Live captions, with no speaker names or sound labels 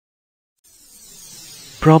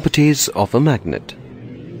Properties of a magnet.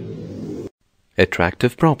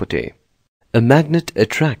 Attractive property. A magnet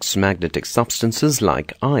attracts magnetic substances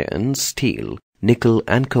like iron, steel, nickel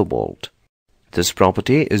and cobalt. This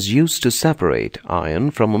property is used to separate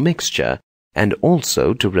iron from a mixture and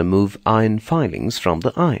also to remove iron filings from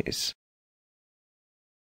the eyes.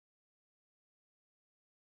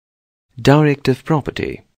 Directive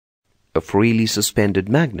property. A freely suspended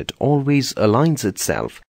magnet always aligns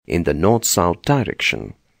itself in the north-south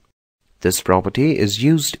direction. This property is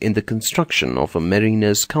used in the construction of a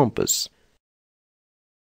mariner's compass.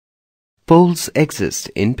 Poles exist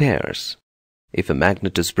in pairs. If a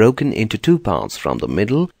magnet is broken into two parts from the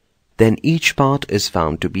middle, then each part is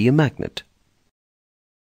found to be a magnet.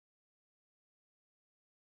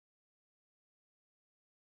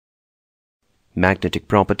 Magnetic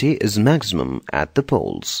property is maximum at the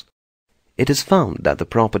poles. It is found that the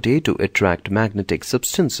property to attract magnetic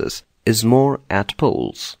substances is more at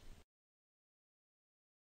poles.